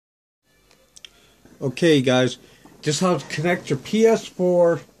Okay, guys, just how to connect your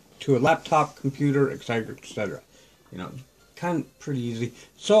PS4 to a laptop, computer, etc., etc. You know, kind of pretty easy.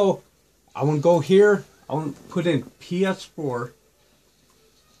 So, I want to go here. I want to put in PS4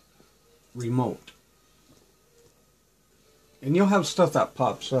 remote. And you'll have stuff that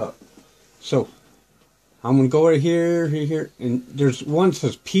pops up. So, I'm going to go right here, and there's one that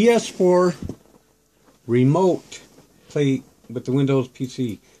says PS4 remote play with the Windows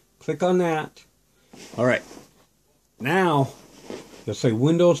PC. Click on that. Alright, now you'll say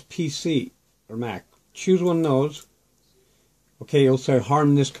Windows PC or Mac. Choose one of those. Okay, it'll say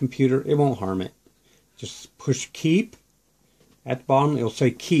harm this computer. It won't harm it. Just push keep at the bottom. It'll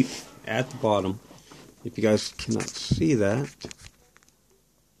say keep at the bottom. If you guys cannot see that,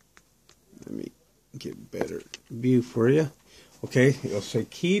 let me get a better view for you. Okay, it'll say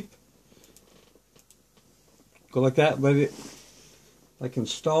keep. Go like that. Let it like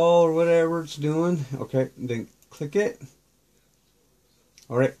install or whatever it's doing. Okay, then click it.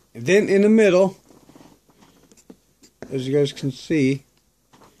 Alright, and then in the middle, as you guys can see,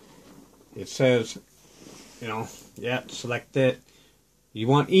 it says, you know, yeah, select it. You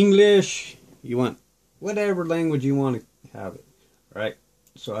want English, you want whatever language you want to have it. Alright,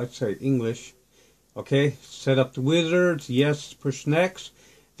 so I'd say English. Okay, set up the wizards, yes, push next.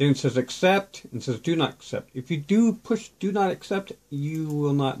 Then it says accept, and it says do not accept. If you do push do not accept, you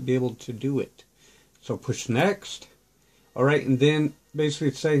will not be able to do it. So push next. Alright, and then basically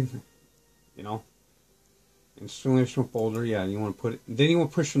it's saying, you know, installation folder, yeah, you want to put it. Then you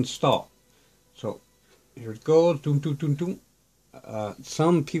want to push install. So here it goes. Doom, doom, doom, doom.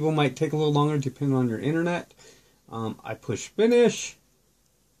 Some people might take a little longer depending on your internet. I push finish.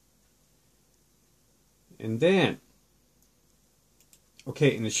 And then,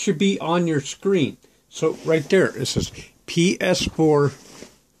 okay, and it should be on your screen. So right there, it says PS4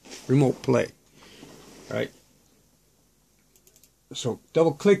 remote play. All right. So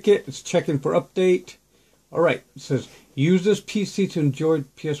double click it. It's checking for update. All right. It says use this PC to enjoy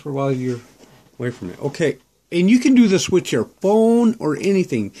PS4 while you're away from it. Okay. And you can do this with your phone or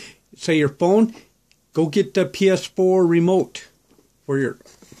anything. Say your phone, go get the PS4 remote for your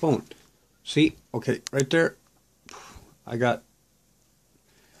phone. See? Okay, right there. I got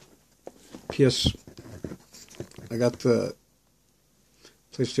I got the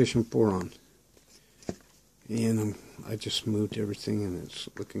PlayStation 4 on. And I just moved everything and it's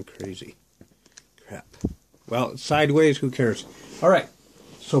looking crazy. Crap. Well, it's sideways, who cares? Alright,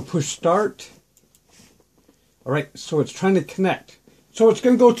 so push start. Alright, so it's trying to connect. So it's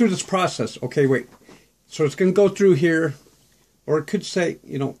going to go through this process. Okay, wait. So it's going to go through here. Or it could say,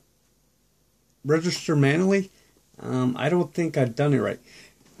 you know, register manually. I don't think I've done it right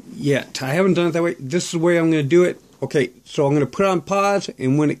yet. I haven't done it that way. This is the way I'm going to do it. Okay, so I'm going to put it on pause,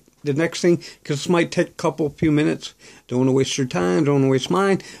 and when the next thing, because this might take a few minutes. Don't want to waste your time. Don't want to waste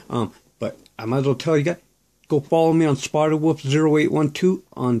mine. But I might as well tell you guys, go follow me on SpotterWolf0812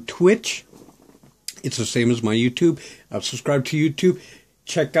 on Twitch. It's the same as my YouTube. Subscribe to YouTube.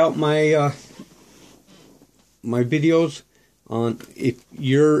 Check out my my videos on if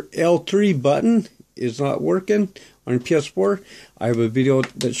your L3 button is not working on your PS4. I have a video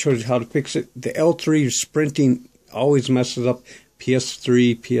that shows you how to fix it. The L3 sprinting always messes up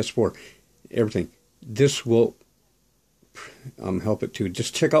PS3, PS4, everything. This will help it too.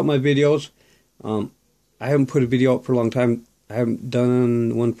 Just check out my videos. I haven't put a video up for a long time. I haven't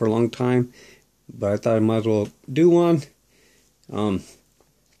done one for a long time, but I thought I might as well do one.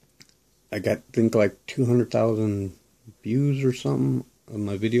 I got, I think, like 200,000 views or something on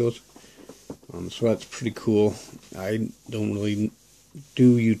my videos. So that's pretty cool. I don't really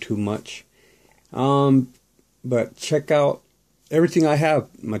do YouTube much. But check out everything I have.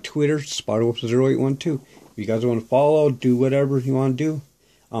 My Twitter, SpotterWolf0812. If you guys want to follow, do whatever you want to do.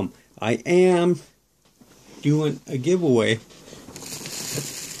 I am doing a giveaway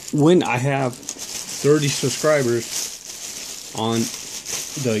when I have 30 subscribers on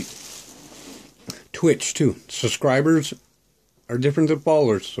the Twitch too. Subscribers are different than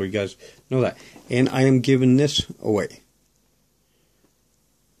followers, so you guys know that. And I am giving this away.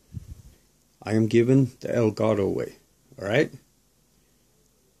 I am giving the Elgato away. Alright?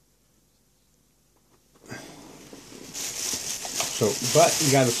 So, but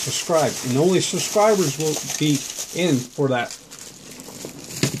you gotta subscribe. And only subscribers will be in for that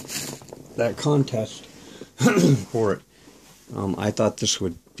contest for it. I thought this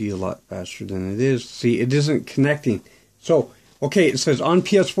would be a lot faster than it is. See, it isn't connecting. So, okay, it says on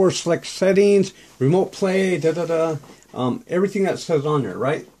PS4 select settings, remote play, everything that says on there,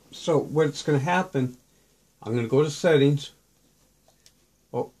 right? So what's going to happen, I'm going to go to settings.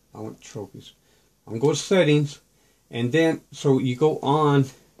 Oh, I want trophies. I'm going to settings, and then so you go on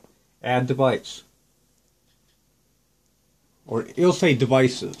add device, or it'll say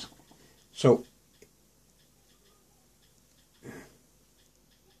devices. So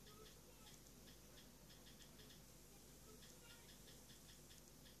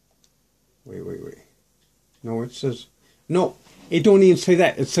wait. No, it says no. It don't even say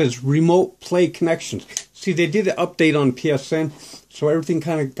that. It says remote play connections. See, they did an update on PSN, so everything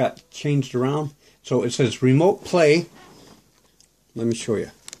kind of got changed around. So it says remote play. Let me show you.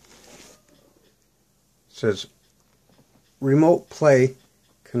 It says remote play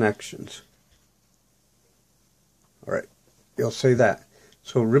connections. All right, it'll say that.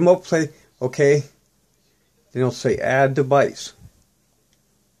 So remote play, okay. Then it'll say add device.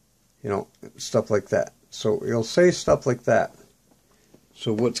 You know, stuff like that. So it'll say stuff like that.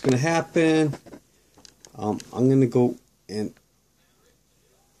 So what's going to happen, I'm going to go and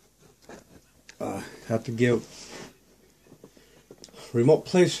have to give remote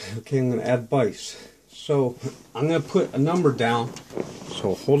place. Okay, I'm going to add device. So I'm going to put a number down.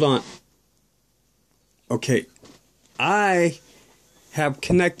 So hold on. Okay, I have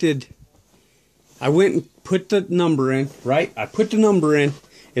connected. I went and put the number in, right? I put the number in.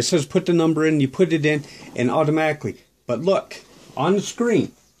 It says put the number in. You put it in and automatically. But look. On the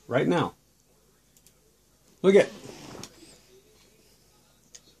screen right now. Look at.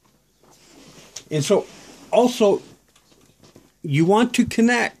 And so also you want to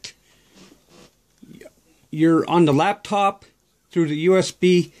connect. You're on the laptop through the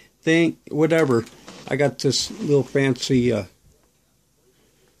USB thing, whatever. I got this little fancy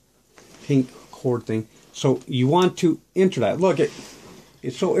pink cord thing. So you want to enter that. Look at.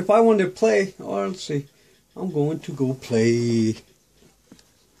 So if I wanted to play, oh, let's see. I'm going to go play.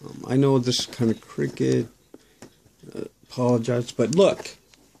 I know this is kind of crooked. Apologize, but look,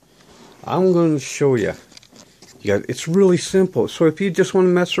 I'm going to show you. It's really simple. So if you just want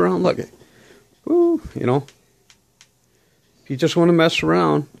to mess around, look, woo, you know. If you just want to mess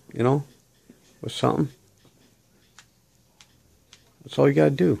around, you know, with something, that's all you got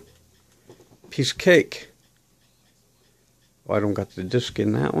to do. Piece of cake. I don't got the disc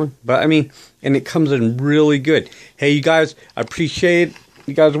in that one, but I mean, and it comes in really good. Hey, you guys, I appreciate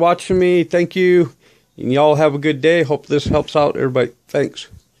you guys watching me. Thank you, and y'all have a good day. Hope this helps out everybody. Thanks.